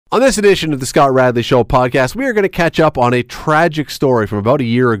On this edition of the Scott Radley Show podcast, we are going to catch up on a tragic story from about a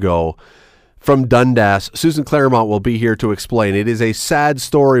year ago from Dundas. Susan Clairmont will be here to explain. It is a sad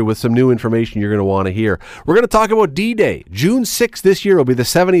story with some new information you're going to want to hear. We're going to talk about D-Day. June 6th this year will be the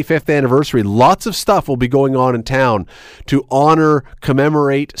 75th anniversary. Lots of stuff will be going on in town to honor,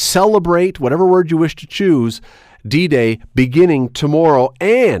 commemorate, celebrate, whatever word you wish to choose, D-Day beginning tomorrow.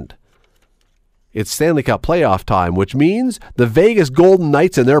 And it's Stanley Cup playoff time, which means the Vegas Golden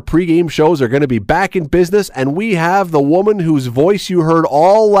Knights and their pregame shows are going to be back in business, and we have the woman whose voice you heard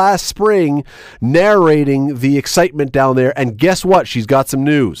all last spring narrating the excitement down there, and guess what? She's got some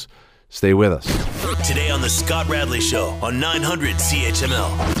news. Stay with us. Today on the Scott Radley Show on 900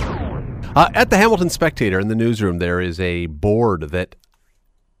 CHML. At the Hamilton Spectator in the newsroom, there is a board that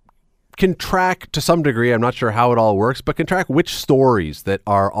can track to some degree, I'm not sure how it all works, but can track which stories that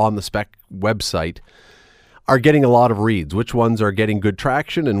are on the Spec website are getting a lot of reads, which ones are getting good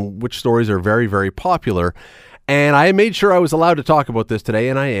traction, and which stories are very, very popular. And I made sure I was allowed to talk about this today,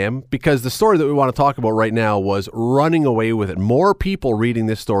 and I am, because the story that we want to talk about right now was running away with it. More people reading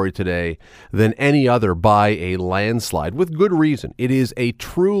this story today than any other by a landslide, with good reason. It is a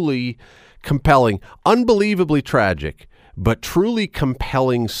truly compelling, unbelievably tragic, but truly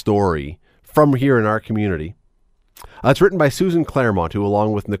compelling story from here in our community. It's written by Susan Clairmont, who,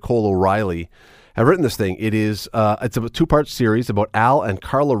 along with Nicole O'Reilly, have written this thing. It's a two-part series about Al and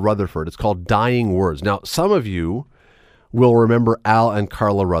Carla Rutherford. It's called Dying Words. Now, some of you will remember Al and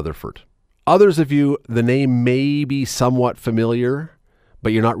Carla Rutherford. Others of you, the name may be somewhat familiar,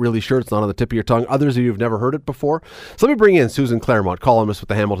 but you're not really sure. It's not on the tip of your tongue. Others of you have never heard it before. So let me bring in Susan Clairmont, columnist with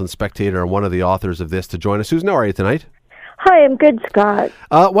the Hamilton Spectator and one of the authors of this, to join us. Susan, how are you tonight? Hi, I'm good, Scott.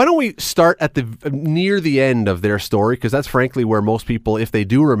 Why don't we start at the near the end of their story, because that's frankly where most people, if they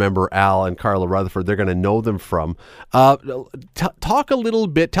do remember Al and Carla Rutherford, they're going to know them from. Tell a little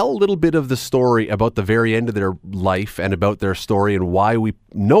bit of the story about the very end of their life and about their story and why we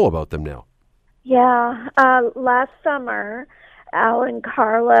know about them now. Yeah, last summer, Al and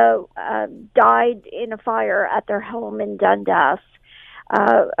Carla died in a fire at their home in Dundas.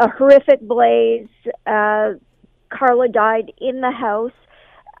 A horrific blaze. Carla died in the house.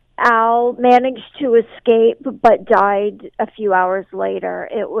 Al managed to escape, but died a few hours later.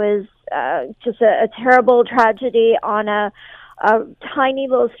 It was just a terrible tragedy on a tiny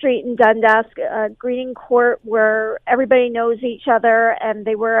little street in Dundas, Green Court, where everybody knows each other, and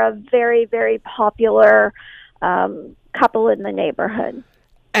they were a very, very popular couple in the neighborhood.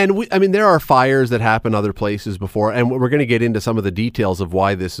 And there are fires that happen other places before, and we're going to get into some of the details of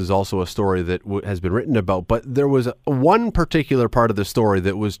why this is also a story that has been written about. But there was one particular part of the story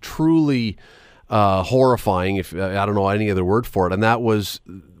that was truly horrifying, if I don't know any other word for it, and that was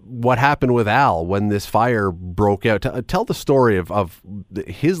what happened with Al when this fire broke out. Tell the story of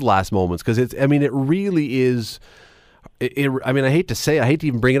his last moments, because it really is. I hate to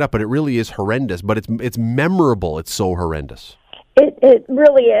even bring it up, but it really is horrendous. But it's memorable. It's so horrendous. It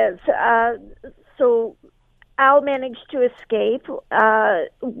really is. So Al managed to escape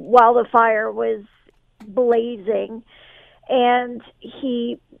while the fire was blazing, and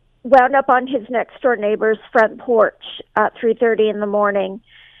he wound up on his next-door neighbor's front porch at 3:30 in the morning,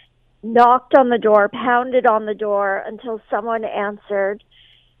 knocked on the door, pounded on the door until someone answered.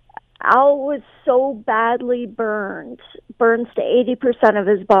 Al was so badly burns to 80% of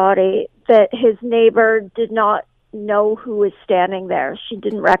his body, that his neighbor did not know who was standing there. She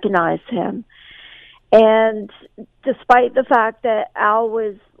didn't recognize him. And despite the fact that Al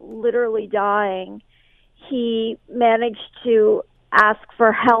was literally dying, he managed to ask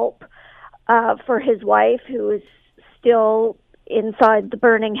for help for his wife, who was still inside the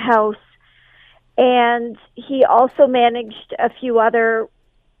burning house. And he also managed a few other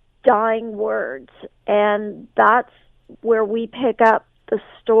dying words. And that's where we pick up the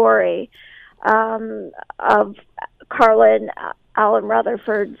story of Carla and Alan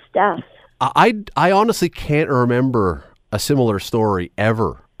Rutherford's death. I honestly can't remember a similar story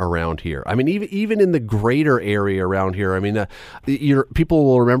ever around here. Even in the greater area around here. People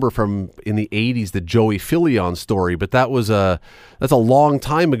will remember from in the 80s the Joey Filion story, but that's a long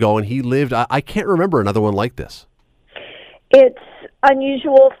time ago, and he lived. I can't remember another one like this. It's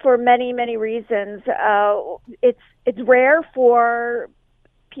unusual for many, many reasons. It's rare for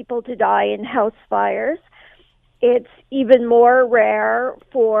people to die in house fires. It's even more rare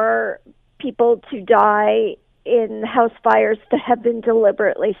for people to die in house fires that have been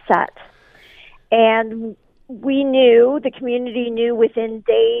deliberately set. And the community knew within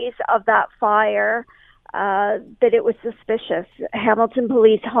days of that fire that it was suspicious. Hamilton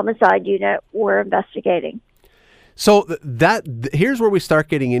Police Homicide Unit were investigating. So here's where we start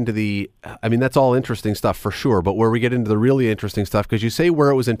getting into I mean, that's all interesting stuff for sure, but where we get into the really interesting stuff, because you say where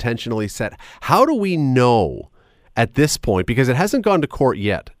it was intentionally set. How do we know at this point, because it hasn't gone to court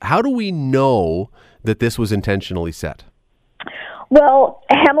yet, how do we know that this was intentionally set? Well,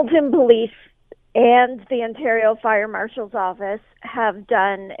 Hamilton Police and the Ontario Fire Marshal's Office have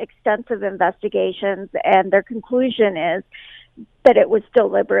done extensive investigations, and their conclusion is that it was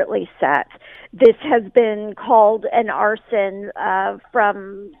deliberately set. This has been called an arson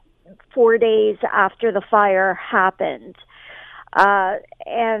from 4 days after the fire happened.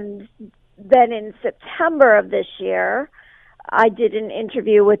 And then in September of this year, I did an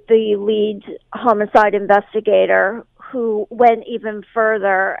interview with the lead homicide investigator, who went even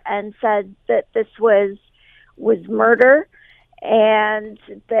further and said that this was murder and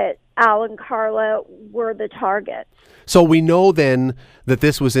that Al and Carla were the targets. So we know then that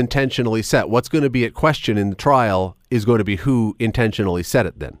this was intentionally set. What's going to be at question in the trial is going to be who intentionally set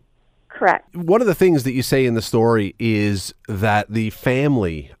it then. Correct. One of the things that you say in the story is that the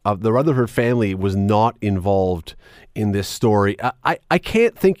family of the Rutherford family was not involved in this story. I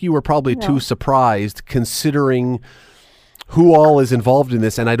can't think you were probably too surprised, considering who all is involved in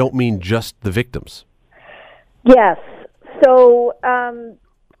this, and I don't mean just the victims. Yes. So,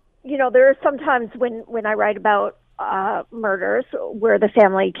 there are sometimes when I write about murders where the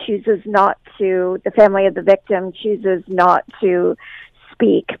family of the victim chooses not to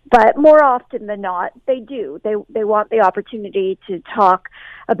speak, but more often than not, they do. They want the opportunity to talk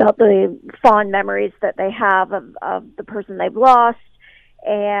about the fond memories that they have of the person they've lost,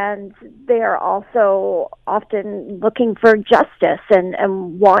 and they are also often looking for justice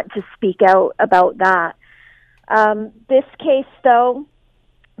and want to speak out about that. This case, though,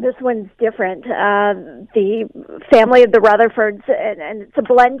 this one's different. The family of the Rutherfords, and it's a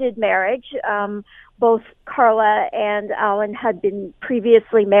blended marriage. Both Carla and Alan had been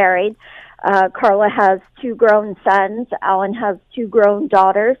previously married. Carla has 2 grown sons. Alan has 2 grown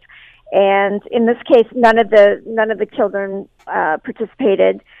daughters. And in this case, none of the children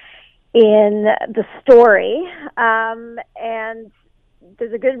participated in the story. And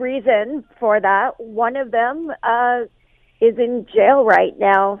there's a good reason for that. One of them is in jail right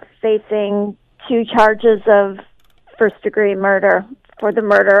now, facing 2 charges of first-degree murder for the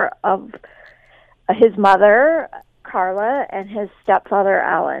murder of his mother, Carla, and his stepfather,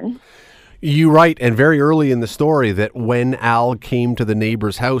 Alan. You write, and very early in the story, that when Al came to the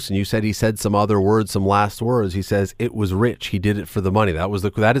neighbor's house, and you said he said some other words, some last words, he says, "It was rich. He did it for the money."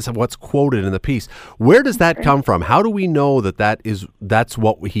 That is what's quoted in the piece. Where does that come from? How do we know that's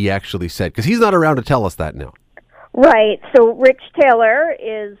what he actually said? Because he's not around to tell us that now. Right. So Rich Taylor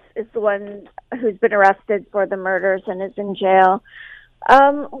is the one who's been arrested for the murders and is in jail.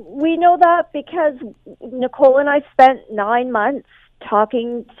 We know that because Nicole and I spent 9 months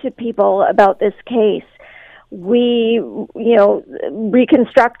talking to people about this case. We,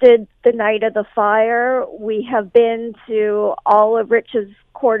 reconstructed the night of the fire. We have been to all of Rich's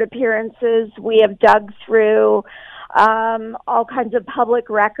court appearances. We have dug through all kinds of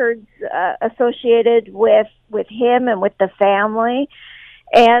public records associated with him and with the family.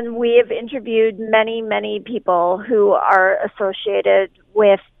 And we have interviewed many, many people who are associated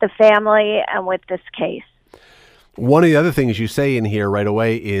with the family and with this case. One of the other things you say in here right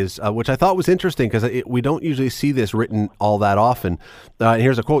away is, which I thought was interesting because we don't usually see this written all that often.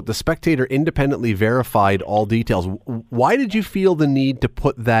 Here's a quote: "The Spectator independently verified all details." Why did you feel the need to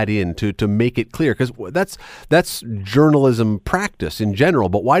put that in to make it clear? Because that's journalism practice in general,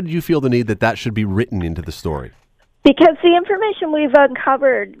 but why did you feel the need that should be written into the story? Because the information we've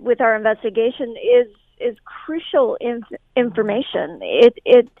uncovered with our investigation is crucial information. It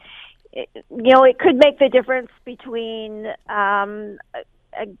could make the difference between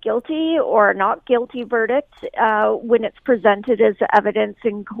a guilty or not guilty verdict when it's presented as evidence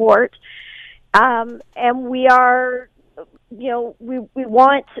in court. And we are, we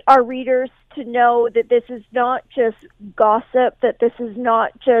want our readers to know that this is not just gossip, that this is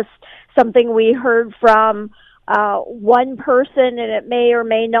not just something we heard from one person and it may or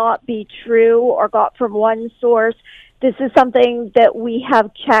may not be true or got from one source. This is something that we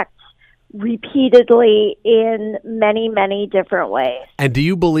have checked repeatedly in many, many different ways. And do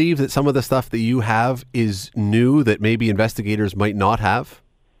you believe that some of the stuff that you have is new that maybe investigators might not have?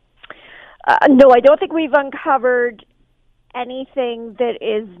 No, I don't think we've uncovered anything that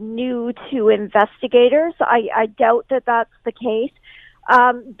is new to investigators. I doubt that that's the case.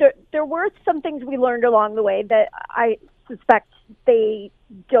 There were some things we learned along the way that I suspect they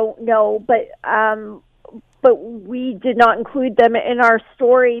don't know, but we did not include them in our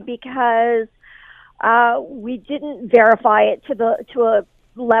story because We didn't verify it to a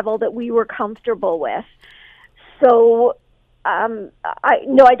level that we were comfortable with. So I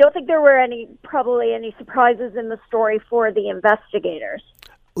don't think there were probably any surprises in the story for the investigators.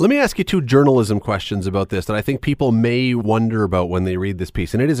 Let me ask you two journalism questions about this that I think people may wonder about when they read this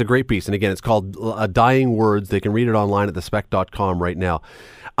piece. And it is a great piece. And again, it's called Dying Words. They can read it online at thespec.com right now.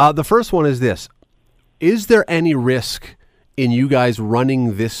 The first one is this. Is there any risk in you guys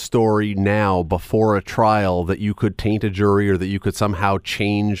running this story now before a trial that you could taint a jury or that you could somehow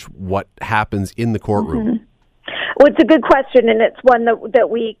change what happens in the courtroom? Mm-hmm. Well, it's a good question, and it's one that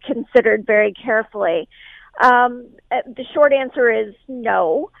we considered very carefully. The short answer is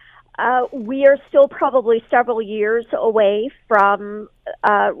no. We are still probably several years away from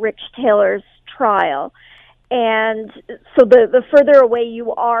Rich Taylor's trial. And so the further away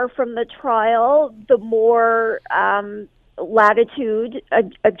you are from the trial, the more latitude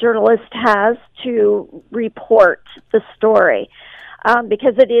a journalist has to report the story,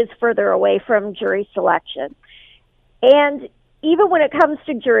 because it is further away from jury selection. And even when it comes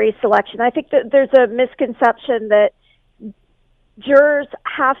to jury selection, I think that there's a misconception that jurors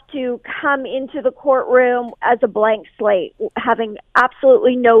have to come into the courtroom as a blank slate, having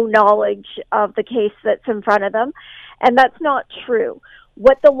absolutely no knowledge of the case that's in front of them. And that's not true.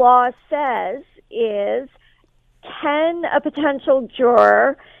 What the law says is, can a potential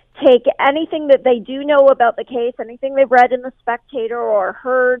juror take anything that they do know about the case, anything they've read in the Spectator or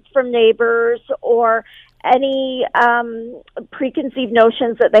heard from neighbors, or any preconceived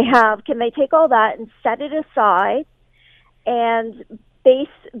notions that they have, can they take all that and set it aside and base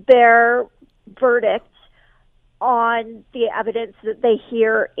their verdict on the evidence that they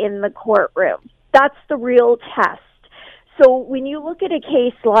hear in the courtroom? That's the real test. So when you look at a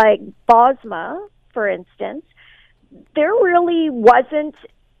case like Bosma, for instance, there really wasn't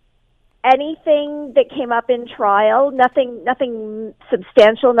anything that came up in trial, nothing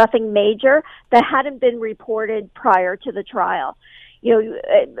substantial, nothing major that hadn't been reported prior to the trial. You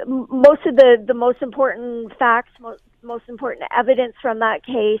know, most of the most important facts, most important evidence from that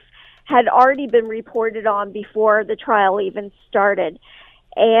case had already been reported on before the trial even started.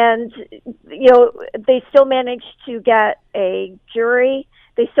 And, you know, they still managed to get a jury.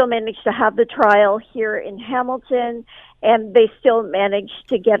 They still managed to have the trial here in Hamilton, and they still managed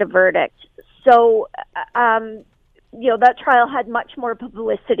to get a verdict. So, you know, that trial had much more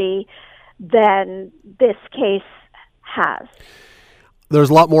publicity than this case has. There's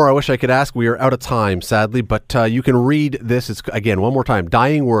a lot more I wish I could ask. We are out of time, sadly, but you can read this. It's, again, one more time,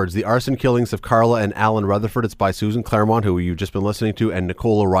 Dying Words, The Arson Killings of Carla and Alan Rutherford. It's by Susan Clairmont, who you've just been listening to, and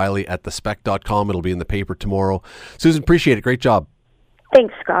Nicole O'Reilly at thespec.com. It'll be in the paper tomorrow. Susan, appreciate it. Great job.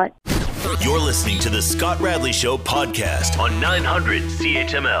 Thanks, Scott. You're listening to the Scott Radley Show podcast on 900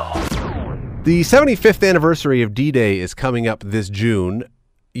 CHML. The 75th anniversary of D-Day is coming up this June.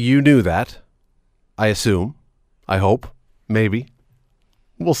 You knew that, I assume, I hope, maybe.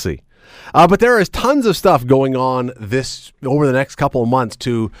 We'll see. But there is tons of stuff going on over the next couple of months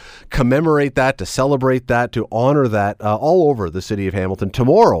to commemorate that, to celebrate that, to honor that all over the city of Hamilton.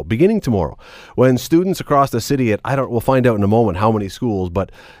 Tomorrow, beginning tomorrow, when students across the city we'll find out in a moment how many schools,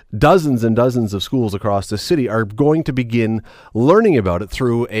 but dozens and dozens of schools across the city are going to begin learning about it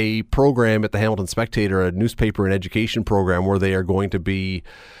through a program at the Hamilton Spectator, a newspaper and education program where they are going to be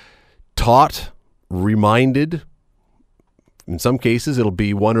taught, reminded. In some cases, it'll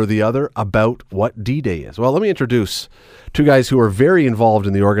be one or the other about what D-Day is. Well, let me introduce two guys who are very involved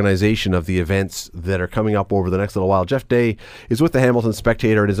in the organization of the events that are coming up over the next little while. Jeff Day is with the Hamilton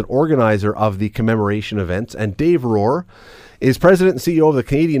Spectator and is an organizer of the commemoration events. And Dave Rohren is president and CEO of the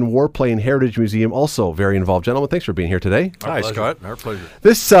Canadian Warplane Heritage Museum, also very involved. Gentlemen, thanks for being here today. Hi, Scott. Our pleasure.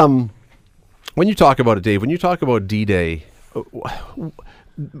 This, when you talk about it, Dave, when you talk about D-Day,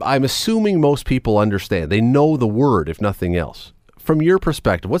 I'm assuming most people understand. They know the word, if nothing else. From your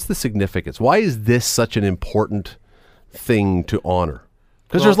perspective, what's the significance? Why is this such an important thing to honor?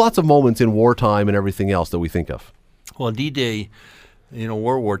 Because there's lots of moments in wartime and everything else that we think of. Well, D-Day,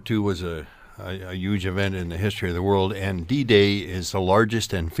 World War II was a huge event in the history of the world, and D-Day is the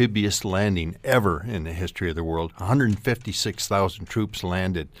largest amphibious landing ever in the history of the world. 156,000 troops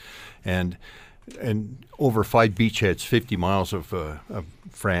landed, and over 5 beachheads, 50 miles of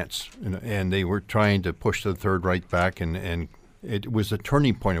France, and they were trying to push the Third Reich back, and it was a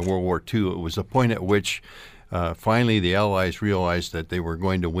turning point in World War II. It was a point at which finally the Allies realized that they were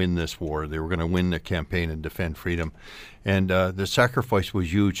going to win this war. They were going to win the campaign and defend freedom, and the sacrifice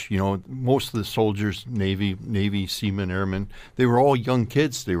was huge. Most of the soldiers, Navy, seamen, airmen, they were all young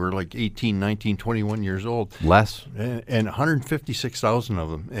kids. They were like 18, 19, 21 years old. Less. And 156,000 of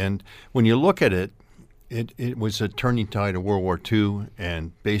them. And when you look at it, it was a turning tide of World War II,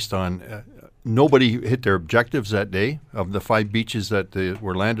 and based on nobody hit their objectives that day. Of the 5 beaches that they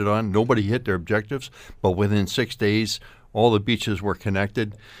were landed on, nobody hit their objectives, but within 6 days, all the beaches were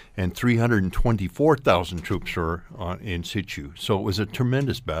connected, and 324,000 troops were in situ. So it was a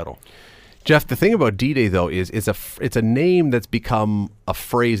tremendous battle. Jeff, the thing about D-Day, though, is it's a name that's become a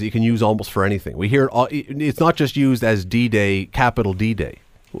phrase that you can use almost for anything. We hear it's not just used as D-Day, capital D-Day.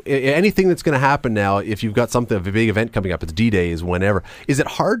 Anything that's going to happen now, if you've got something, a big event coming up, it's D-Day, is whenever. Is it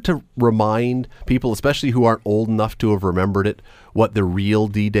hard to remind people, especially who aren't old enough to have remembered it, what the real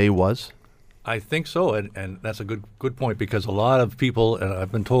D-Day was? I think so, and that's a good point, because a lot of people, and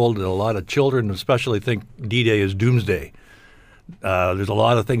I've been told that a lot of children especially think D-Day is Doomsday. There's a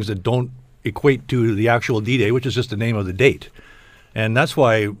lot of things that don't equate to the actual D-Day, which is just the name of the date. And that's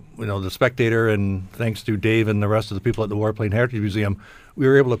why, the Spectator, and thanks to Dave and the rest of the people at the Warplane Heritage Museum, we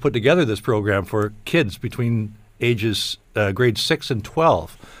were able to put together this program for kids between ages grades 6 and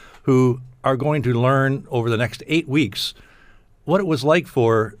 12 who are going to learn over the next 8 weeks what it was like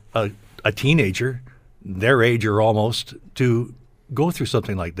for a teenager, their age or almost, to go through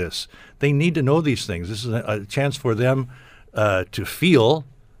something like this. They need to know these things. This is a chance for them to feel,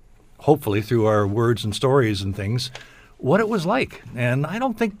 hopefully through our words and stories and things, what it was like. And I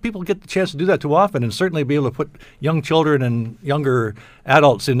don't think people get the chance to do that too often, and certainly be able to put young children and younger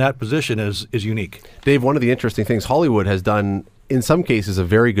adults in that position is unique. Dave, one of the interesting things Hollywood has done, in some cases, a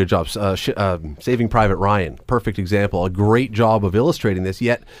very good job. Saving Private Ryan, perfect example, a great job of illustrating this,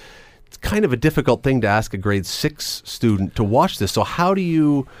 yet it's kind of a difficult thing to ask a grade 6 student to watch this. So how do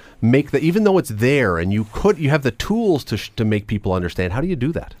you make that, even though it's there and you have the tools to make people understand, how do you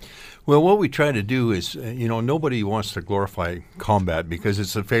do that? Well, what we try to do is, nobody wants to glorify combat because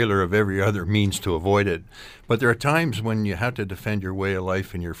it's a failure of every other means to avoid it. But there are times when you have to defend your way of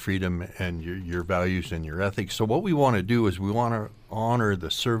life and your freedom and your values and your ethics. So what we want to do is we want to honor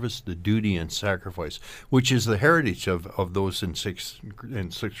the service, the duty, and sacrifice, which is the heritage of those in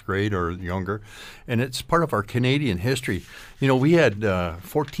sixth grade or younger. And it's part of our Canadian history. We had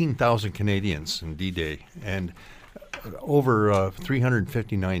 14,000 Canadians in D-Day, and over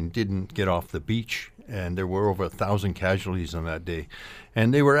 359 didn't get off the beach, and there were over 1,000 casualties on that day.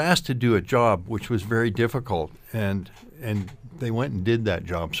 And they were asked to do a job which was very difficult, and they went and did that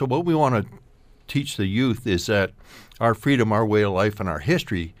job. So what we want to teach the youth is that our freedom, our way of life, and our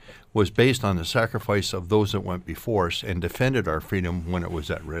history was based on the sacrifice of those that went before us and defended our freedom when it was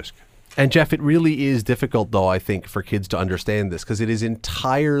at risk. And Jeff, it really is difficult, though, I think, for kids to understand this, because it is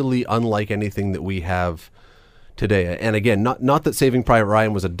entirely unlike anything that we have today. And again, not that Saving Private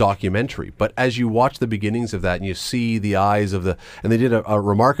Ryan was a documentary, but as you watch the beginnings of that and you see the eyes of and they did a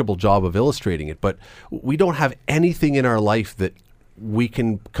remarkable job of illustrating it, but we don't have anything in our life that we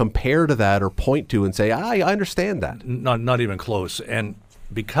can compare to that or point to and say, I understand that. Not even close. And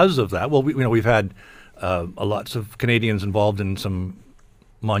because of that, well, we've had lots of Canadians involved in some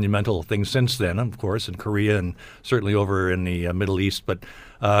monumental things since then, of course, in Korea and certainly over in the Middle East. But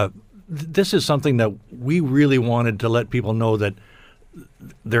this is something that we really wanted to let people know, that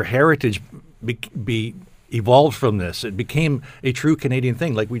their heritage be evolved from this. It became a true Canadian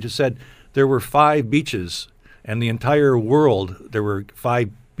thing. Like we just said, there were 5 beaches, and the entire world, there were 5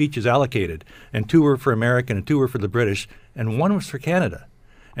 beaches allocated, and 2 were for American and 2 were for the British, and 1 was for Canada.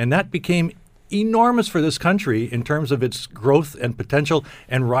 And that became enormous for this country in terms of its growth and potential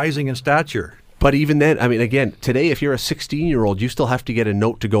and rising in stature. But even then, I mean, again, today, if you're a 16-year-old, you still have to get a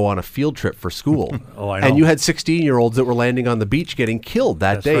note to go on a field trip for school. Oh, I know. And you had 16-year-olds that were landing on the beach getting killed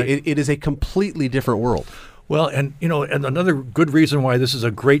that That's day. right. It is a completely different world. Well, and and another good reason why this is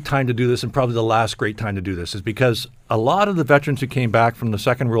a great time to do this, and probably the last great time to do this, is because a lot of the veterans who came back from the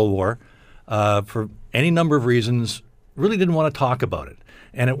Second World War, for any number of reasons, really didn't want to talk about it.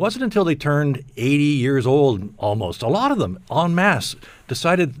 And it wasn't until they turned 80 years old, almost, a lot of them, en masse,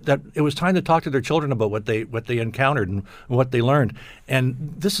 decided that it was time to talk to their children about what they encountered and what they learned.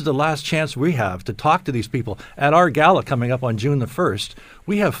 And this is the last chance we have to talk to these people. At our gala coming up on June the 1st,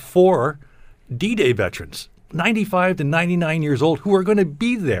 we have 4 D-Day veterans, 95 to 99 years old, who are going to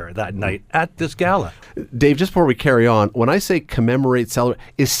be there that night at this gala. Dave, just before we carry on, when I say commemorate, celebrate,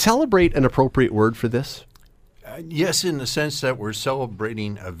 is celebrate an appropriate word for this? Yes, in the sense that we're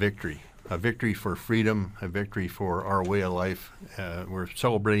celebrating a victory for freedom, a victory for our way of life. We're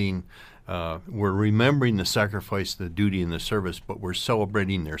celebrating, we're remembering the sacrifice, the duty, and the service, but we're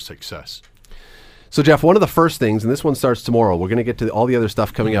celebrating their success. So, Jeff, one of the first things, and this one starts tomorrow, we're going to get to all the other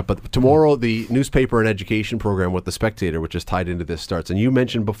stuff coming up, but tomorrow the newspaper and education program with the Spectator, which is tied into this, starts. And you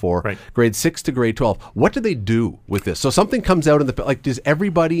mentioned before, grade 6 to grade 12. What do they do with this? So something comes out in the, like, does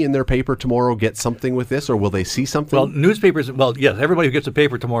everybody in their paper tomorrow get something with this, or will they see something? Well, newspapers, yes, everybody who gets a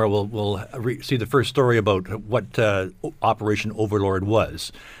paper tomorrow will see the first story about what Operation Overlord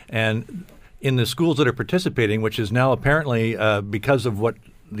was. And in the schools that are participating, which is now apparently because of what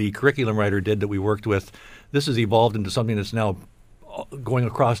the curriculum writer did that we worked with, this has evolved into something that's now going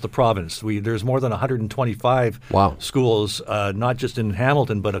across the province. There's more than 125 schools, not just in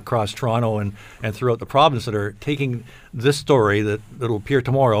Hamilton, but across Toronto and throughout the province that are taking this story that will appear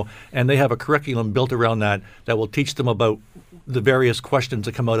tomorrow, and they have a curriculum built around that will teach them about the various questions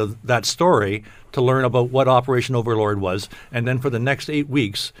that come out of that story to learn about what Operation Overlord was. And then for the next 8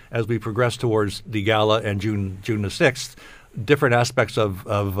 weeks, as we progress towards the gala and June the 6th, different aspects of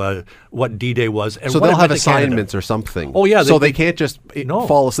what D-Day was. And so what they'll have assignments or something. Oh, yeah. So they can't just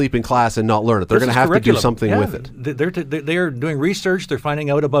fall asleep in class and not learn it. They're going to have to do something with it. They're doing research. They're finding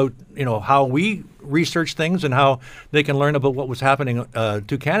out about how we research things and how they can learn about what was happening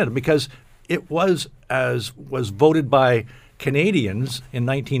to Canada, because it was voted by Canadians in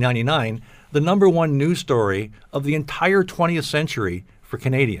 1999 the number one news story of the entire 20th century for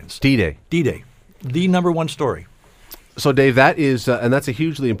Canadians. D-Day. D-Day. The number one story. So, Dave, that is, and that's a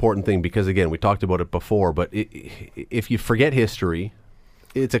hugely important thing because, again, we talked about it before, but if you forget history,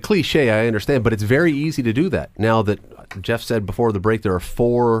 it's a cliche, I understand, but it's very easy to do that. Now that Jeff said before the break there are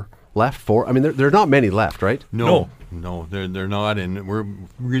 4 left, I mean, there are not many left, right? No, they're not, and we're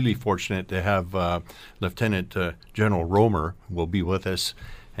really fortunate to have Lieutenant General Romer will be with us.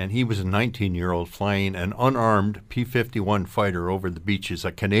 And he was a 19-year-old flying an unarmed P-51 fighter over the beaches,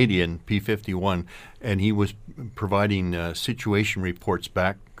 a Canadian P-51, and he was providing situation reports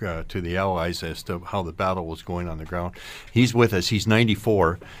back to the Allies as to how the battle was going on the ground. He's with us. He's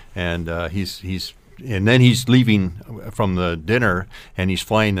 94, and and then he's leaving from the dinner, and he's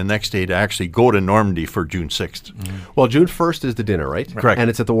flying the next day to actually go to Normandy for June 6th. Mm-hmm. Well, June 1st is the dinner, right? Correct. And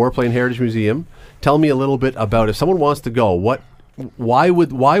it's at the Warplane Heritage Museum. Tell me a little bit about, if someone wants to go, why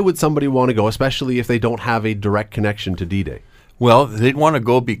would somebody want to go, especially if they don't have a direct connection to D-Day? Well, they'd want to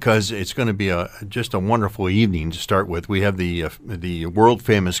go because it's going to be just a wonderful evening to start with. We have the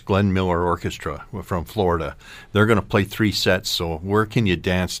world-famous Glenn Miller Orchestra from Florida. They're going to play 3 sets, so where can you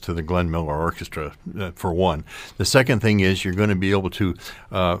dance to the Glenn Miller Orchestra, for one? The second thing is you're going to be able to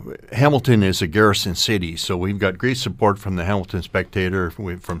Hamilton is a garrison city, so we've got great support from the Hamilton Spectator,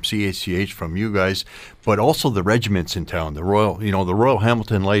 from CHCH, from you guys, but also the regiments in town, the Royal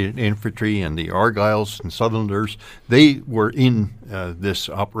Hamilton Light Infantry and the Argylls and Sutherlanders. They were in this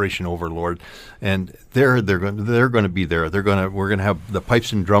Operation Overlord, and they're going to be there. We're going to have the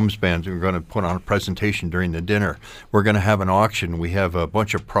pipes and drums bands. We're going to put on a presentation during the dinner. We're going to have an auction. We have a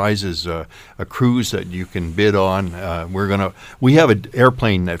bunch of prizes, a cruise that you can bid on. We have an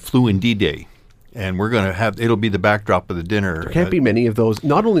airplane that flew in D-Day. And we're going to it'll be the backdrop of the dinner. There can't be many of those.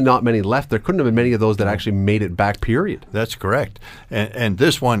 Not only not many left, there couldn't have been many of those that actually made it back, period. That's correct. And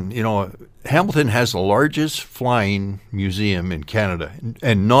this one, Hamilton has the largest flying museum in Canada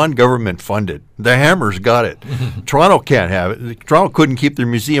and non-government funded. The Hammers got it. Toronto can't have it. Toronto couldn't keep their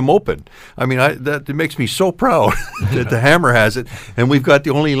museum open. I mean, that makes me so proud that the Hammer has it. And we've got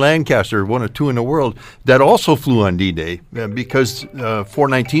the only Lancaster, one of 2 in the world, that also flew on D-Day because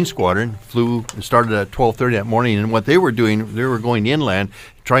 419 Squadron started at 12:30 that morning. And what they were doing, they were going inland,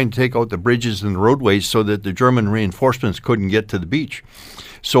 trying to take out the bridges and the roadways so that the German reinforcements couldn't get to the beach.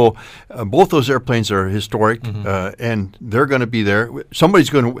 So both those airplanes are historic, and they're going to be there. Somebody's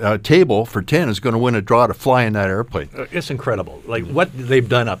going to table for 10 is going to win a draw to fly in that airplane. It's incredible, like what they've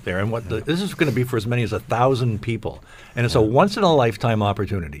done up there, and this is going to be for as many as 1,000 people, and it's a once in a lifetime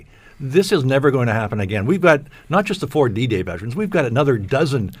opportunity. This is never going to happen again. We've got not just the 4 D-Day veterans; we've got another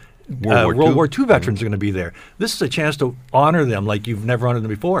dozen World War II veterans are going to be there. This is a chance to honor them like you've never honored them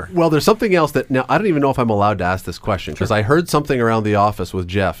before. Well, there's something else that, now I don't even know if I'm allowed to ask this question because I heard something around the office with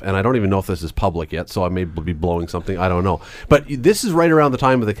Jeff, and I don't even know if this is public yet, so I may be blowing something. I don't know. But this is right around the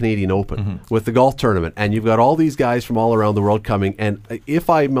time of the Canadian Open with the golf tournament, and you've got all these guys from all around the world coming, and if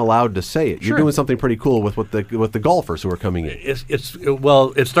I'm allowed to say it, you're doing something pretty cool with the golfers who are coming in.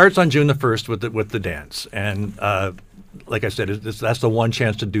 It starts on June the 1st with the dance, and like I said, that's the one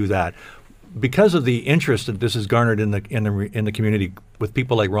chance to do that. Because of the interest that this has garnered in the community with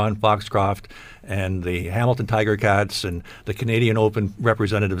people like Ron Foxcroft and the Hamilton Tiger Cats and the Canadian Open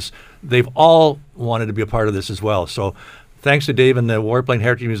representatives, they've all wanted to be a part of this as well. So thanks to Dave and the Warplane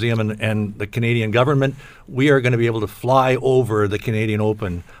Heritage Museum and the Canadian government, we are going to be able to fly over the Canadian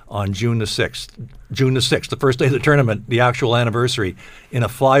Open on June the 6th. June the 6th, the first day of the tournament, the actual anniversary, in a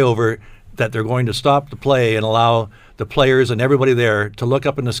flyover that they're going to stop the play and allow the players and everybody there to look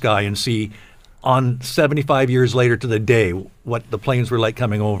up in the sky and see on 75 years later to the day what the planes were like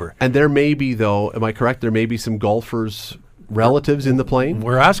coming over. And there may be, though, am I correct, there may be some golfers' relatives in the plane?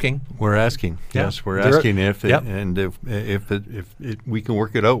 We're asking. Yes, we're asking if we can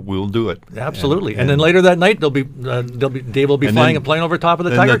work it out, we'll do it. Absolutely. And then later that night, Dave will be flying a plane over top of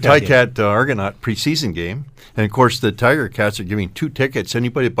the Tiger Cat. The Tiger Cat Argonaut preseason game. And of course, the Tiger Cats are giving 2 tickets.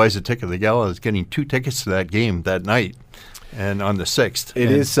 Anybody that buys a ticket to the gala is getting 2 tickets to that game that night. And on the 6th.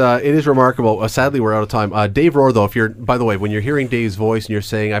 It is remarkable. Sadly, we're out of time. Dave Rohr, though, by the way, when you're hearing Dave's voice and you're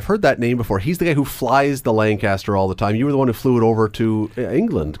saying, I've heard that name before, he's the guy who flies the Lancaster all the time. You were the one who flew it over to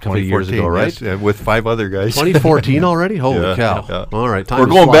England a couple of years ago, right? Yes, with 5 other guys. 2014 already? Holy cow. Yeah. All right. We're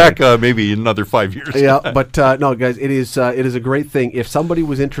going back maybe another 5 years. Yeah, but no, guys, it is a great thing. If somebody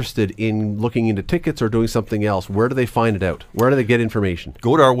was interested in looking into tickets or doing something else, where do they find it out? Where do they get information?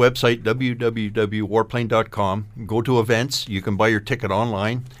 Go to our website, www.warplane.com. Go to events. You can buy your ticket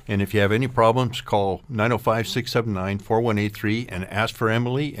online, and if you have any problems, call 905-679-4183 and ask for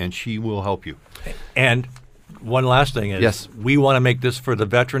Emily, and she will help you. And one last thing is, yes, we want to make this for the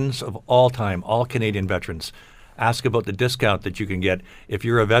veterans of all time, all Canadian veterans. Ask about the discount that you can get if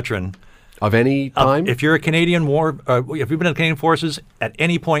you're a veteran. Of any time? If you're a Canadian if you've been in the Canadian Forces, at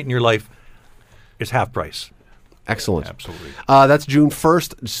any point in your life, it's half price. Excellent. Absolutely. That's June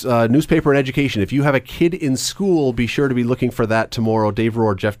 1st, newspaper and education. If you have a kid in school, be sure to be looking for that tomorrow. Dave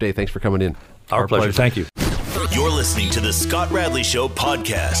Rohr, Jeff Day, thanks for coming in. Our pleasure. Thank you. You're listening to the Scott Radley Show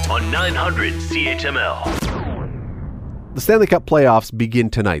podcast on 900 CHML. The Stanley Cup playoffs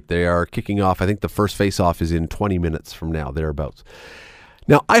begin tonight. They are kicking off. I think the first face-off is in 20 minutes from now, thereabouts.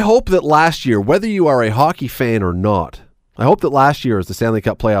 Now, I hope that last year, whether you are a hockey fan or not, I hope that last year, as the Stanley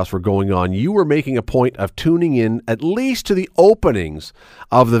Cup playoffs were going on, you were making a point of tuning in at least to the openings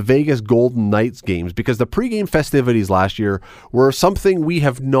of the Vegas Golden Knights games, because the pregame festivities last year were something we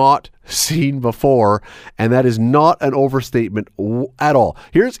have not seen before, and that is not an overstatement at all.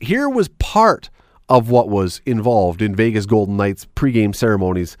 Here was part of what was involved in Vegas Golden Knights pregame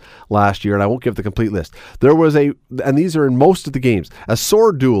ceremonies last year, and I won't give the complete list. There was and these are in most of the games, a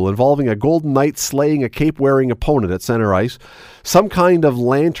sword duel involving a Golden Knight slaying a cape-wearing opponent at center ice, some kind of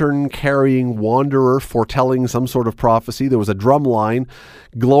lantern-carrying wanderer foretelling some sort of prophecy. There was a drum line,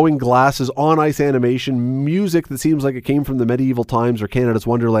 glowing glasses, on-ice animation, music that seems like it came from the medieval times or Canada's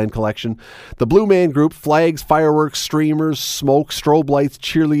Wonderland collection. The Blue Man Group, flags, fireworks, streamers, smoke, strobe lights,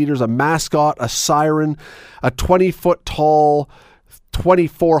 cheerleaders, a mascot, a siren, a 20-foot-tall,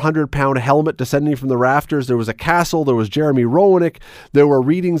 2,400-pound helmet descending from the rafters. There was a castle. There was Jeremy Roenick. There were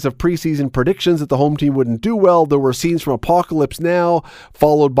readings of preseason predictions that the home team wouldn't do well. There were scenes from Apocalypse Now,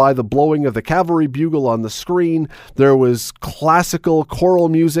 followed by the blowing of the cavalry bugle on the screen. There was classical choral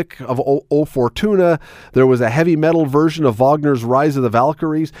music of O Fortuna. There was a heavy metal version of Wagner's Rise of the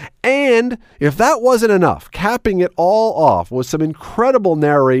Valkyries. And if that wasn't enough, capping it all off was some incredible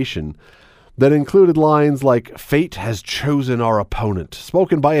narration that included lines like, "Fate has chosen our opponent,"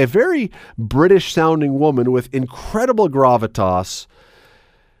 spoken by a very British-sounding woman with incredible gravitas.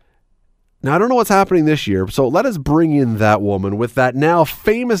 Now, I don't know what's happening this year, so let us bring in that woman with that now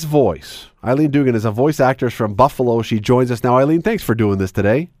famous voice. Eileen Dugan is a voice actress from Buffalo. She joins us now. Eileen, thanks for doing this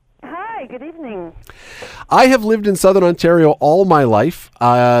today. Hi, good evening. I have lived in Southern Ontario all my life.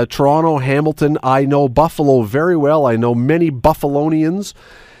 Toronto, Hamilton. I know Buffalo very well. I know many Buffalonians.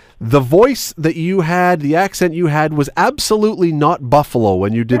 The voice that you had, the accent you had, was absolutely not Buffalo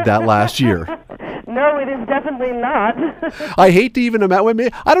when you did that last year. No, it is definitely not. I hate to even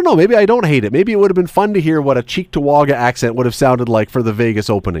imagine. I don't know. Maybe I don't hate it. Maybe it would have been fun to hear what a Cheektowaga accent would have sounded like for the Vegas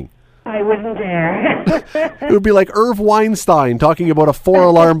opening. I wouldn't dare. It would be like Irv Weinstein talking about a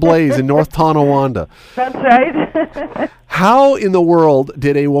 4-alarm blaze in North Tonawanda. That's right. How in the world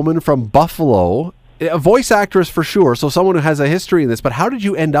did a woman from Buffalo, a voice actress for sure, so someone who has a history in this, but how did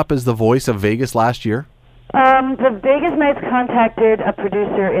you end up as the voice of Vegas last year? The Vegas Knights contacted a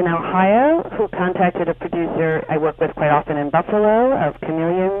producer in Ohio who contacted a producer I work with quite often in Buffalo of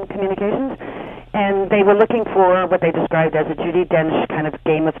Chameleon Communications, and they were looking for what they described as a Judi Dench kind of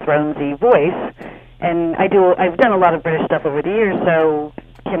Game of Thrones-y voice. And I've done a lot of British stuff over the years, so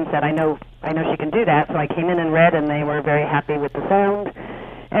Kim said, I know she can do that. So I came in and read, and they were very happy with the sound.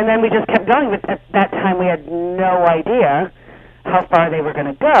 And then we just kept going. At that time, we had no idea how far they were going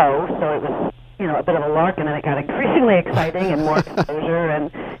to go, so it was, a bit of a lark, and then it got increasingly exciting and more exposure,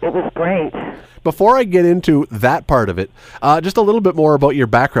 and it was great. Before I get into that part of it, just a little bit more about your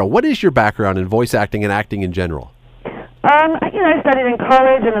background. What is your background in voice acting and acting in general? I studied in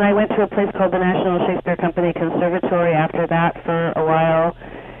college, and then I went to a place called the National Shakespeare Company Conservatory after that for a while.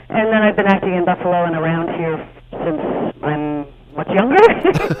 And then I've been acting in Buffalo and around here since I'm much younger.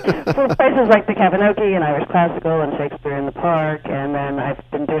 For places like the Cavanoki and Irish Classical and Shakespeare in the Park. And then I've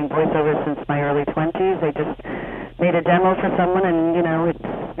been doing voiceovers since my early 20s. They just made a demo for someone, and,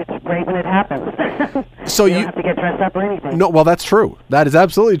 it's great when it happens. So you don't have to get dressed up or anything. No, well, that's true. That is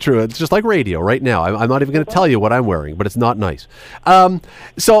absolutely true. It's just like radio right now. I'm not even going to tell you what I'm wearing, but it's not nice.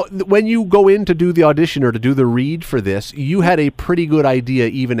 So when you go in to do the audition or to do the read for this, you had a pretty good idea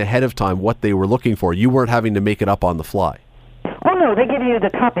even ahead of time what they were looking for. You weren't having to make it up on the fly. Oh, no, they give you the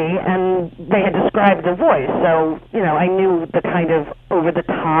copy, and they had described the voice, so, I knew the kind of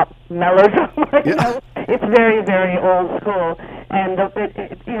over-the-top melodrama, It's very, very old school, and, as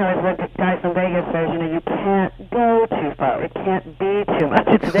the guy from Vegas says, you can't go too far. It can't be too much.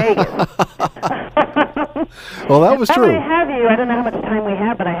 It's Vegas. Well, that was true. I don't know how much time we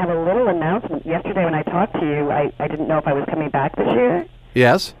have, but I have a little announcement. Yesterday when I talked to you, I didn't know if I was coming back this year.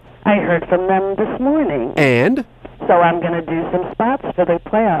 Yes. I heard from them this morning. And? So I'm going to do some spots for the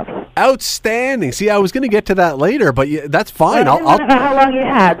playoffs. Outstanding. See, I was going to get to that later, but that's fine. Well, I don't know how long you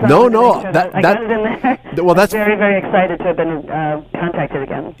had. So No. I got it in there. Well, that's very, very excited to have been contacted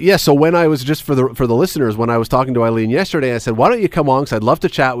again. Yeah, so when I was, just for the listeners, when I was talking to Eileen yesterday, I said, why don't you come on, because I'd love to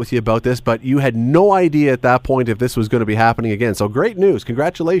chat with you about this, but you had no idea at that point if this was going to be happening again. So great news.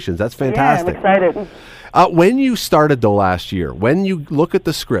 Congratulations. That's fantastic. Yeah, I'm excited. When you started, though, last year, when you look at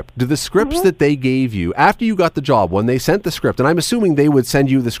the script, do the scripts that they gave you, after you got the job, when they sent the script, and I'm assuming they would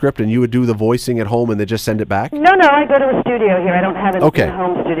send you the script and you would do the voicing at home and they just send it back? No, I go to a studio here. I don't have an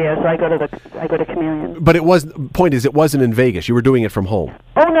in-home studio, so I go to Chameleon. But it wasn't in Vegas. You were doing it from home.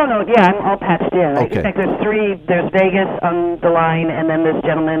 Oh, no. Yeah, I'm all patched in. Okay. In fact, there's Vegas on the line, and then this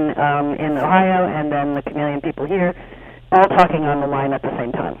gentleman in Ohio, and then the Chameleon people here, all talking on the line at the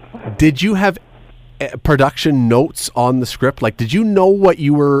same time. Did you have production notes on the script? Like, did you know what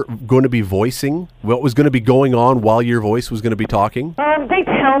you were going to be voicing? What was going to be going on while your voice was going to be talking? They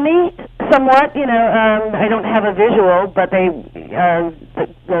tell me somewhat. I don't have a visual, but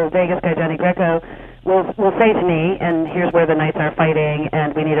the Vegas guy, Johnny Greco, will say to me, and here's where the knights are fighting,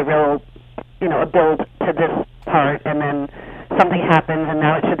 and we need a real, a build to this part, and then something happens, and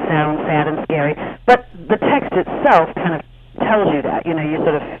now it should sound sad and scary. But the text itself kind of tells you that. You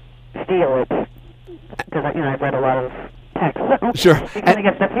sort of feel it. Because I've read a lot of text, so sure. You kind of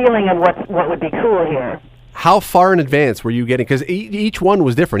get the feeling of what would be cool here. How far in advance were you getting? Because each one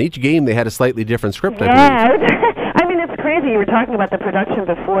was different. Each game they had a slightly different script. Yeah, I mean it's crazy. You were talking about the production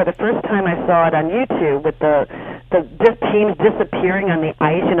before. The first time I saw it on YouTube with the teams disappearing on the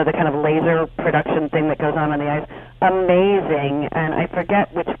ice, the kind of laser production thing that goes on the ice. Amazing, and I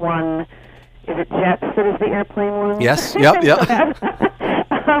forget which one. Is it Jets that is the airplane one? Yes. Yep.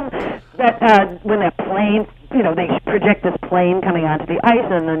 When that plane, they project this plane coming onto the ice,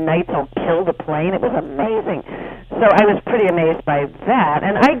 and the knights will kill the plane. It was amazing. So I was pretty amazed by that.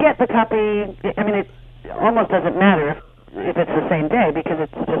 And I get the copy. I mean, it almost doesn't matter if it's the same day because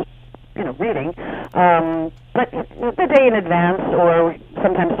it's just reading. But the day in advance, or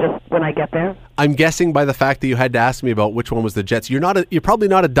sometimes just when I get there. I'm guessing by the fact that you had to ask me about which one was the Jets, you're probably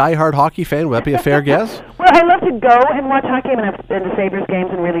not a diehard hockey fan. Would that be a fair guess? Well, I love to go and watch hockey, and I've been to Sabres games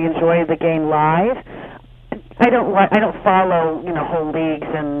and really enjoy the game live. I don't follow whole leagues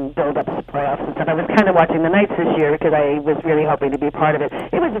and build up to playoffs and stuff. I was kind of watching the Knights this year because I was really hoping to be part of it.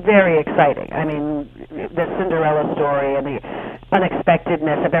 It was very exciting. I mean, the Cinderella story and the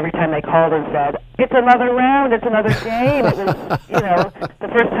unexpectedness of every time they called and said, "It's another round, it's another game." It was, the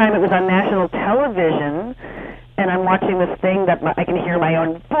first time it was on national television, and I'm watching this thing that I can hear my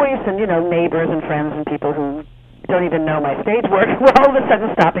own voice, and neighbors and friends and people who don't even know my stage work were all of a sudden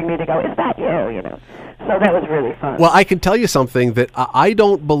stopping me to go, "Is that you?" So that was really fun. Well, I can tell you something that I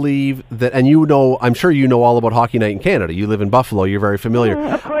don't believe that, and I'm sure you know all about Hockey Night in Canada. You live in Buffalo. You're very familiar.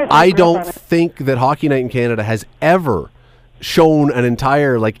 Of course. I don't think that Hockey Night in Canada has ever shown an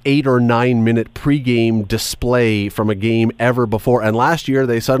entire 8 or 9 minute pregame display from a game ever before. And last year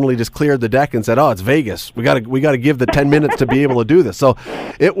they suddenly just cleared the deck and said, "Oh, it's Vegas. We got to give the 10 minutes to be able to do this." So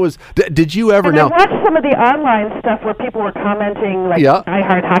it was. Did you ever? And I watched some of the online stuff where people were commenting,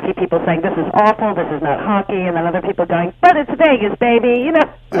 diehard hockey people saying, "This is awful. This is not hockey," and then other people going, "But it's Vegas, baby."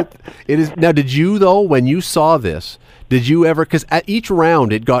 It is. Now, did you though, when you saw this? Did you ever, because at each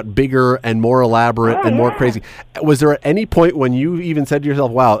round it got bigger and more elaborate and more crazy. Was there at any point when you even said to yourself,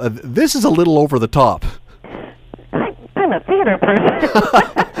 wow, this is a little over the top? I'm a theater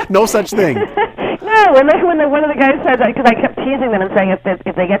person. No such thing. No, when one of the guys said, because I kept teasing them and saying,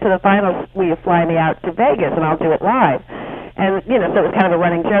 if they get to the finals, will you fly me out to Vegas and I'll do it live? And, so it was kind of a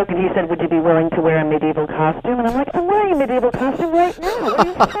running joke, and he said, would you be willing to wear a medieval costume? And I'm like, I'm wearing a medieval costume right now. What are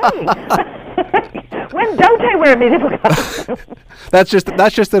you saying? When don't I wear a medieval costume? That's just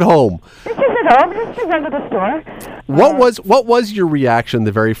at home. It's just at home. It's just under the store. What was your reaction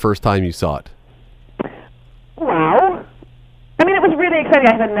the very first time you saw it? Wow. I mean, it was really exciting.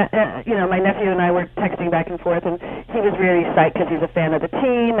 I had, my nephew and I were texting back and forth, and he was really psyched because he's a fan of the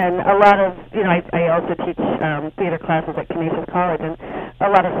team, and a lot of, I also teach theater classes at Canadian College, and a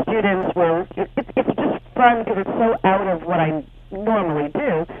lot of students were, it's just fun because it's so out of what I normally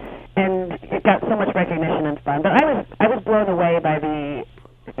do, and it got so much recognition and fun. But I was blown away by the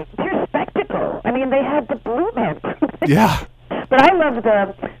pure spectacle. I mean, they had the Blue Man Group. Yeah. But I love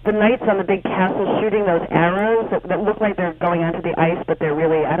the knights on the big castle shooting those arrows that look like they're going onto the ice, but they're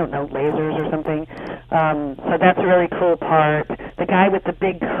really, I don't know, lasers or something. So that's a really cool part. The guy with the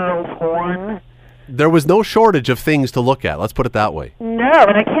big curled horn. There was no shortage of things to look at. Let's put it that way. No,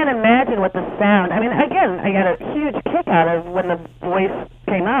 and I can't imagine what the sound. I mean, again, I got a huge kick out of when the voice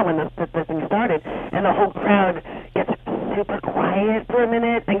came on, when the thing started, and the whole crowd gets super quiet for a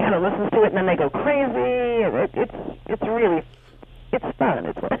minute and kind of listens to it, and then they go crazy. It's really. It's fun.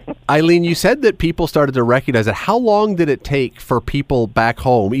 It's fun. Eileen, you said that people started to recognize it. How long did it take for people back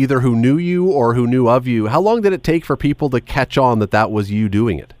home, either who knew you or who knew of you? How long did it take for people to catch on that was you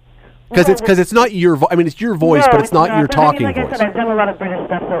doing it? Because it's not your voice. I mean, it's your voice, but it's not your talking voice. Like I said, I've done a lot of British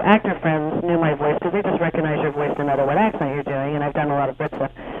stuff, so actor friends knew my voice because they just recognize your voice no matter what accent you're doing, and I've done a lot of Brit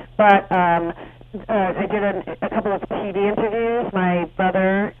stuff. But I did a couple of TV interviews. My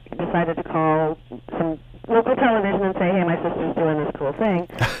brother decided to call some local television and say, hey, my sister's doing this cool thing.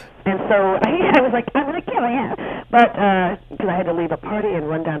 And so I was like, I'm going to kill you. But, because I had to leave a party and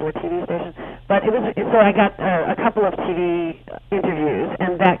run down to a TV station. But so I got a couple of TV interviews,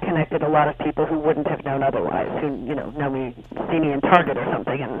 and that connected a lot of people who wouldn't have known otherwise, who, know me, see me in Target or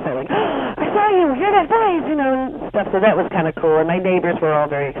something, and say like, oh, I saw you, you're that voice, and stuff. So that was kind of cool. And my neighbors were all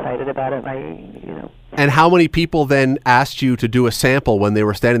very excited about it. And how many people then asked you to do a sample when they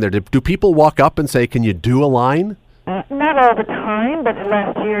were standing there? Do people walk up and say, can you do a line? Not all the time, but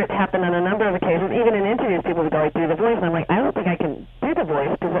last year it happened on a number of occasions. Even in interviews, people would go, do the voice, and I'm like, I don't think I can do the voice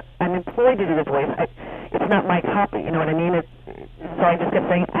because I'm employed to do the voice. It's not my copy, you know what I mean? So I just kept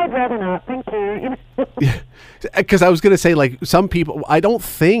saying, I'd rather not, thank you. Because I was going to say, like, some people, I don't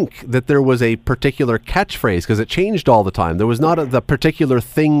think that there was a particular catchphrase because it changed all the time. There was not the particular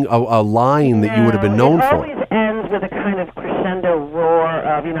thing, a line that you would have been known for. It always ends with a kind of crescendo roar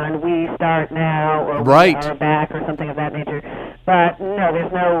of, and we start now, or right. We are back, or something of that nature. But no,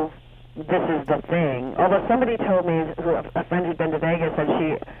 there's no, this is the thing. Although somebody told me, a friend who'd been to Vegas, said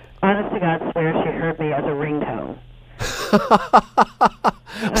she, honest to God, swears she heard me as a ringtone.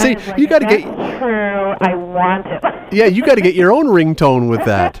 See, like, you got to get true. I want it. Yeah, you got to get your own ringtone with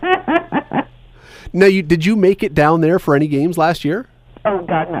that. Now, did you make it down there for any games last year? Oh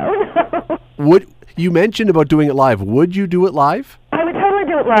God, no. Would you mentioned about doing it live? Would you do it live? I would totally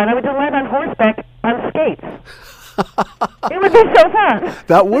do it live. I would do it live on horseback on skates. It would be so fun.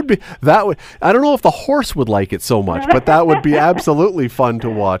 That would. I don't know if the horse would like it so much, but that would be absolutely fun to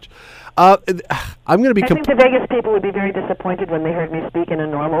watch. I'm going to be. I think the Vegas people would be very disappointed when they heard me speak in a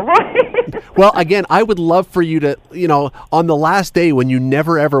normal voice. Well, again, I would love for you to, on the last day when you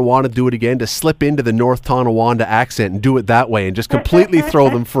never ever want to do it again, to slip into the North Tonawanda accent and do it that way and just completely throw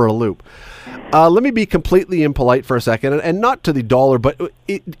them for a loop. Let me be completely impolite for a second, and not to the dollar, but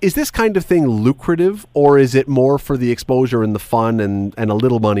is this kind of thing lucrative, or is it more for the exposure and the fun and a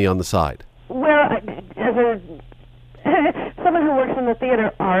little money on the side? Well, as someone who works in the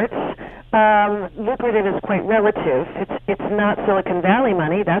theater arts, lucrative is quite relative. It's not Silicon Valley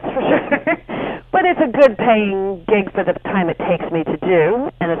money, that's for sure. But it's a good paying gig for the time it takes me to do,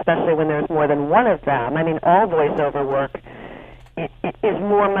 and especially when there's more than one of them. I mean, all voiceover work is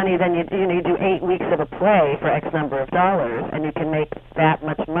more money than you do 8 weeks of a play for X number of dollars, and you can make that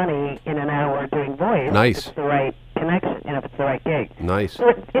much money in an hour doing voice. Nice. If it's the right connection, if it's the right gig. Nice. So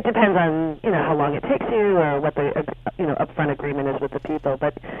it depends on how long it takes you, or what the upfront agreement is with the people.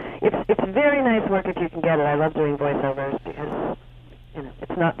 But it's very nice work if you can get it. I love doing voiceovers because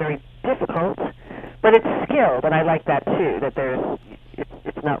it's not very difficult, but it's skill. But I like that too. That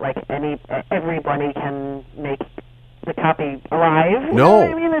it's not like everybody can make the copy alive. No, You know what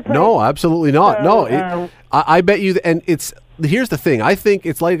I mean? It's no, like, absolutely not. so, No, I bet you, and here's the thing. I think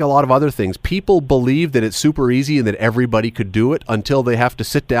it's like a lot of other things. People believe that it's super easy and that everybody could do it until they have to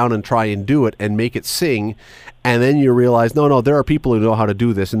sit down and try and do it and make it sing. And then you realize, no, there are people who know how to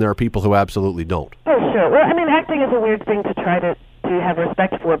do this, and there are people who absolutely don't. Oh, sure. Well, I mean, acting is a weird thing to try to have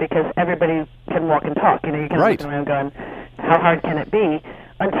respect for because everybody can walk and talk. You know, you can Right. look around going, how hard can it be?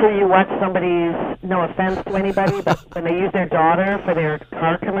 Until you watch somebody's, no offense to anybody, but when they use their daughter for their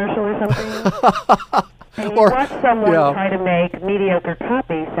car commercial or something, and you watch someone try to make mediocre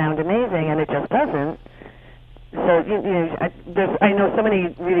copy sound amazing, and it just doesn't. So I know so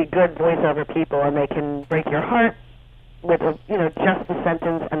many really good voiceover people, and they can break your heart with just the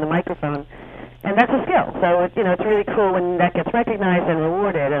sentence and the microphone, and that's a skill. So it's really cool when that gets recognized and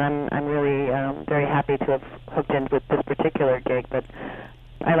rewarded, and I'm really very happy to have hooked in with this particular gig. But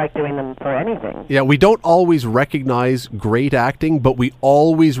I like doing them for anything. Yeah, we don't always recognize great acting, but we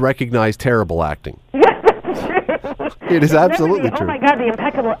always recognize terrible acting. Yes, that's true. It is absolutely true. Oh my God, the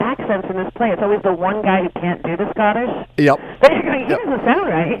impeccable accents in this play. It's always the one guy who can't do the Scottish. Yep. They're going, he doesn't sound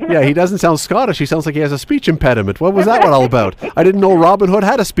right. Yeah, he doesn't sound Scottish. He sounds like he has a speech impediment. What was that one all about? I didn't know Robin Hood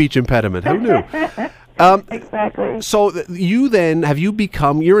had a speech impediment. Who knew? Exactly. So you then,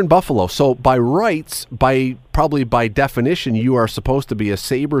 you're in Buffalo. So by rights, probably by definition, you are supposed to be a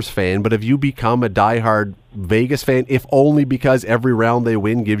Sabres fan, but have you become a diehard Vegas fan, if only because every round they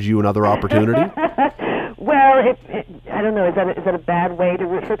win gives you another opportunity? Well, I don't know. Is that a bad way to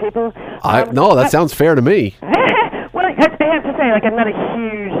root for people? No, that sounds fair to me. Well, I have to say, I'm not a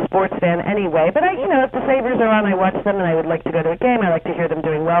huge sports fan anyway, but if the Sabres are on, I watch them, and I would like to go to a game. I like to hear them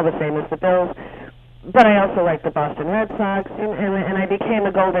doing well, the same as the Bills. But I also like the Boston Red Sox, and I became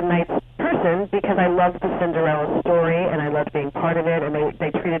a Golden Knights person because I loved the Cinderella story, and I loved being part of it, and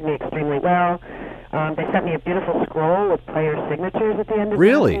they treated me extremely well. They sent me a beautiful scroll with player signatures at the end of it.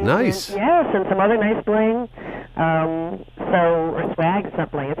 Really? Nice. Yes, and some other nice bling. Or swag. It's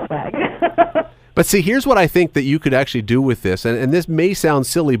not bling, it's swag. But see, here's what I think that you could actually do with this, and this may sound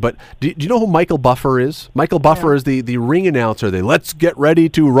silly, but do you know who Michael Buffer is? Michael Buffer is the ring announcer, the "Let's get ready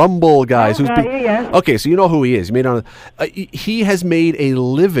to rumble" guys. Yes. Okay, so you know who he is. He has made a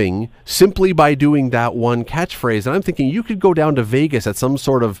living simply by doing that one catchphrase, and I'm thinking you could go down to Vegas at some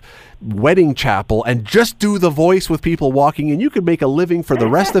sort of wedding chapel and just do the voice with people walking, and you could make a living for the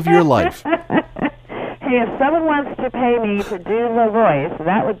rest of your life. Hey, if someone wants to pay me to do the voice,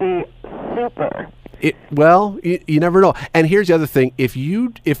 that would be super. You never know. And here's the other thing: if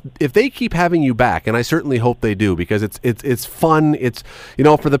they keep having you back, and I certainly hope they do, because it's fun. It's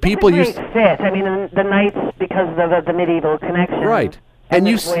for the people it's a great fit. I mean, the Knights, because of the medieval connection, right? And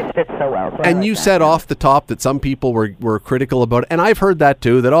you voice fits so well. So and you said off the top that some people were critical about it, and I've heard that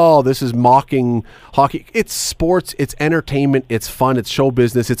too. That this is mocking hockey. It's sports. It's entertainment. It's fun. It's show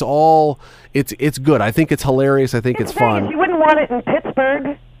business. It's all. It's good. I think it's hilarious. I think it's fun. You wouldn't want it in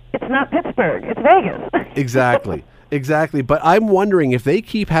Pittsburgh. It's not Pittsburgh. It's Vegas. Exactly. But I'm wondering if they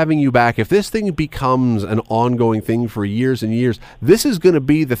keep having you back, if this thing becomes an ongoing thing for years and years, this is going to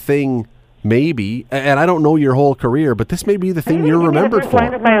be the thing. Maybe, and I don't know your whole career, but this may be the thing you're remembered for.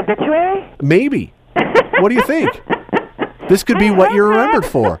 Line of my obituary? Maybe. What do you think? This could be what you're remembered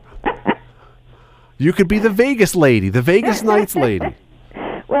for. You could be the Vegas lady, the Vegas Knights lady.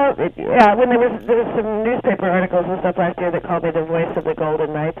 Well, when there was some newspaper articles and stuff last year that called me the voice of the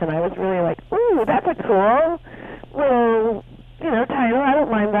Golden Knights, and I was really like, ooh, that's a cool little, title. I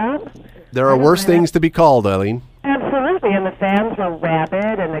don't mind that. There are worse things to be called, Eileen. Absolutely, and the fans were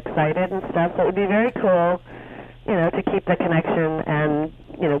rabid and excited and stuff, so it would be very cool, to keep the connection and,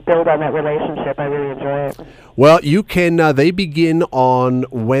 build on that relationship. I really enjoy it. Well, you can, they begin on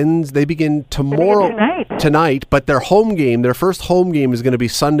Wednesday, they begin tomorrow. Tonight, but their first home game is going to be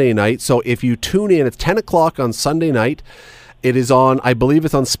Sunday night, so if you tune in, it's 10 o'clock on Sunday night. It is on, I believe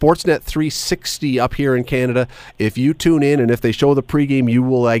it's on Sportsnet 360 up here in Canada. If you tune in and if they show the pregame, you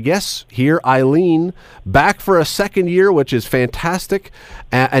will, I guess, hear Eileen back for a second year, which is fantastic.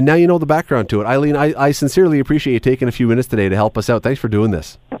 And now you know the background to it. Eileen, I sincerely appreciate you taking a few minutes today to help us out. Thanks for doing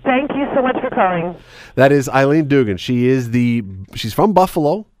this. Thank you so much for calling. That is Eileen Dugan. She's from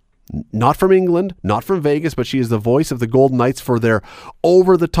Buffalo. Not from England, not from Vegas, but she is the voice of the Golden Knights for their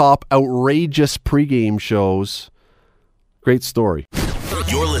over-the-top, outrageous pregame shows. Great story.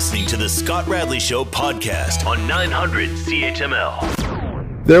 You're listening to the Scott Radley Show podcast on 900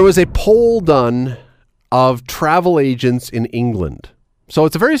 CHML. There was a poll done of travel agents in England. So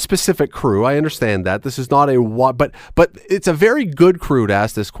it's a very specific crew. I understand that. This is not but it's a very good crew to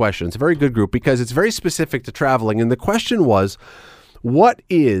ask this question. It's a very good group because it's very specific to traveling. And the question was, what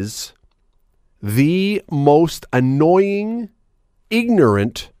is the most annoying,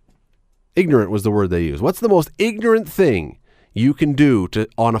 ignorant was the word they used. What's the most ignorant thing you can do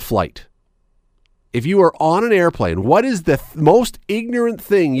on a flight? If you are on an airplane, what is the most ignorant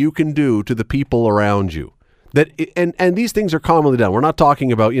thing you can do to the people around you? And these things are commonly done. We're not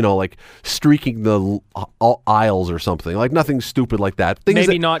talking about, like streaking the aisles or something. Like nothing stupid like that.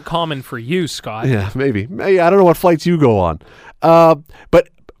 Maybe not common for you, Scott. Yeah, maybe. I don't know what flights you go on. But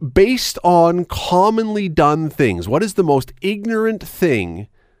based on commonly done things, what is the most ignorant thing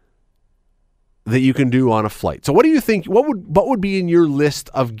that you can do on a flight? So what do you think, what would be in your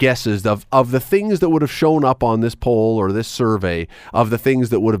list of guesses of the things that would have shown up on this poll or this survey, of the things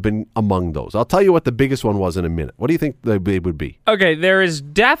that would have been among those? I'll tell you what the biggest one was in a minute. What do you think they would be? Okay, there is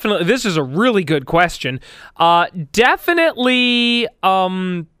definitely, this is a really good question. Definitely,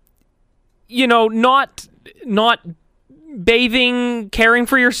 not bathing, caring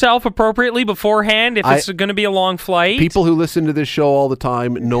for yourself appropriately beforehand if it's going to be a long flight. People who listen to this show all the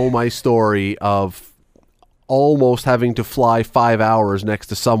time know my story of almost having to fly 5 hours next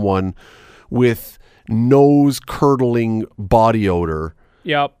to someone with nose-curdling body odor.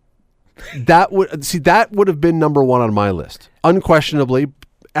 Yep. That would have been number one on my list. Unquestionably.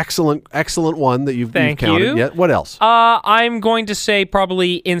 Excellent one that you've counted. Yeah, what else? I'm going to say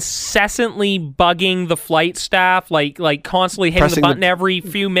probably incessantly bugging the flight staff, like constantly hitting the button every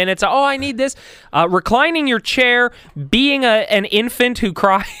few minutes. Oh, I need this. Reclining your chair, being an infant who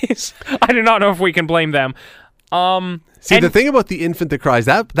cries. I do not know if we can blame them. See, the thing about the infant that cries,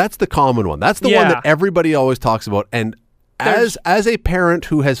 that's the common one. That's the one that everybody always talks about. And as a parent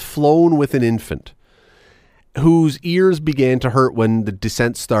who has flown with an infant, whose ears began to hurt when the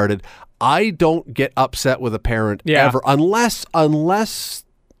descent started, I don't get upset with a parent ever, unless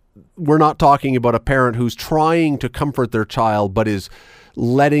we're not talking about a parent who's trying to comfort their child but is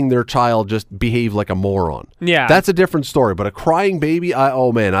letting their child just behave like a moron. Yeah. That's a different story. But a crying baby,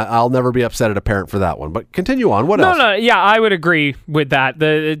 I'll never be upset at a parent for that one. But continue on. What else? No, yeah, I would agree with that.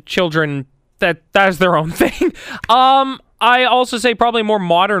 The children, that's their own thing. I also say probably a more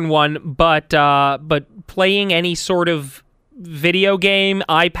modern one, but playing any sort of video game,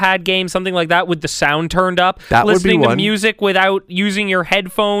 iPad game, something like that with the sound turned up, listening to music without using your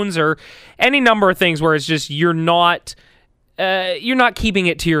headphones, or any number of things where it's just you're not keeping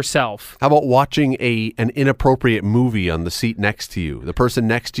it to yourself. How about watching an inappropriate movie on the seat next to you? The person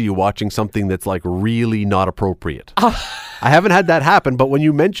next to you watching something that's like really not appropriate. I haven't had that happen, but when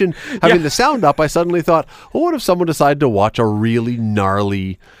you mentioned having the sound up, I suddenly thought, well, what if someone decided to watch a really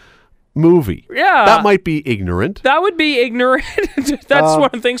gnarly movie? Yeah. That might be ignorant. That would be ignorant. That's one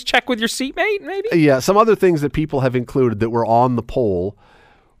of the things. Check with your seatmate, maybe? Yeah, some other things that people have included that were on the poll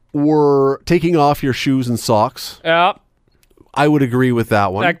were taking off your shoes and socks. Yeah. I would agree with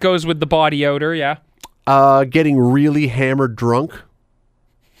that one. That goes with the body odor, yeah. Getting really hammered drunk.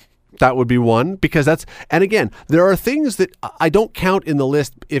 That would be one, because and again, there are things that I don't count in the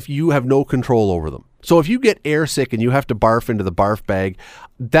list if you have no control over them. So if you get airsick and you have to barf into the barf bag,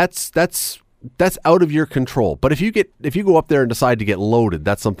 that's out of your control. But if you go up there and decide to get loaded,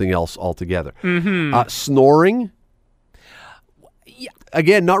 that's something else altogether. Mm-hmm. Snoring,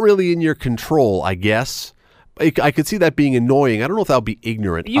 again, not really in your control, I guess. I could see that being annoying. I don't know if that would be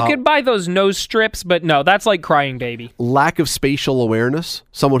ignorant. You could buy those nose strips, but no, that's like crying baby. Lack of spatial awareness.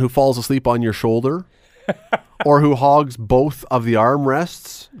 Someone who falls asleep on your shoulder. Or who hogs both of the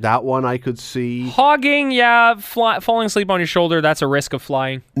armrests. That one I could see. Hogging, yeah. Falling asleep on your shoulder, that's a risk of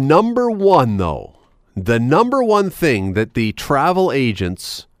flying. Number one, though. The number one thing that the travel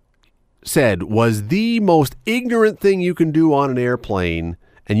agents said was the most ignorant thing you can do on an airplane,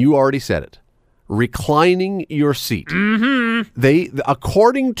 and you already said it. Reclining your seat. Mm-hmm.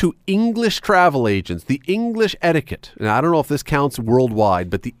 According to English travel agents, the English etiquette, and I don't know if this counts worldwide,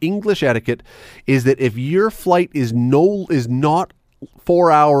 but the English etiquette is that if your flight is not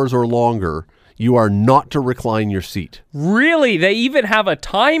 4 hours or longer, you are not to recline your seat. Really? They even have a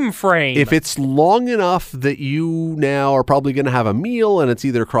time frame? If it's long enough that you now are probably going to have a meal and it's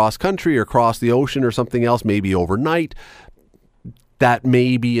either cross country or cross the ocean or something else, maybe overnight, that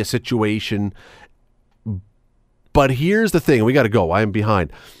may be a situation. But here's the thing. We got to go. I am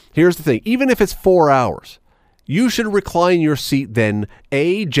behind. Here's the thing. Even if it's 4 hours, you should recline your seat then,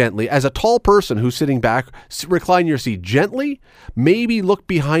 gently. As a tall person who's sitting back, recline your seat gently. Maybe look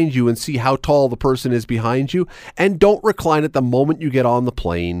behind you and see how tall the person is behind you. And don't recline it the moment you get on the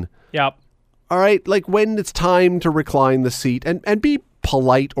plane. Yep. All right? Like when it's time to recline the seat. And be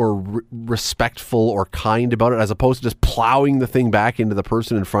polite or respectful or kind about it, as opposed to just plowing the thing back into the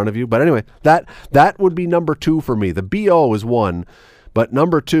person in front of you. But anyway, that would be number two for me. The BO is one, But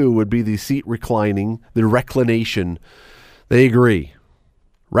number 2 would be the seat reclining, the reclination. They agree.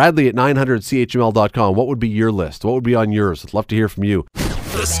 Radley at 900CHML.com. What would be your list? What would be on yours? I'd love to hear from you.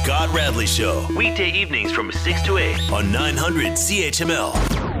 The Scott Radley Show. Weekday evenings from 6 to 8 on 900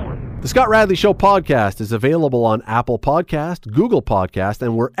 CHML. The Scott Radley Show podcast is available on Apple Podcast, Google Podcast,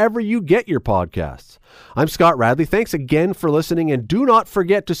 and wherever you get your podcasts. I'm Scott Radley. Thanks again for listening, and do not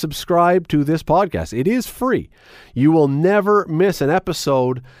forget to subscribe to this podcast. It is free. You will never miss an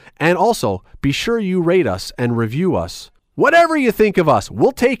episode, and also be sure you rate us and review us. Whatever you think of us,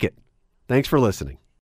 we'll take it. Thanks for listening.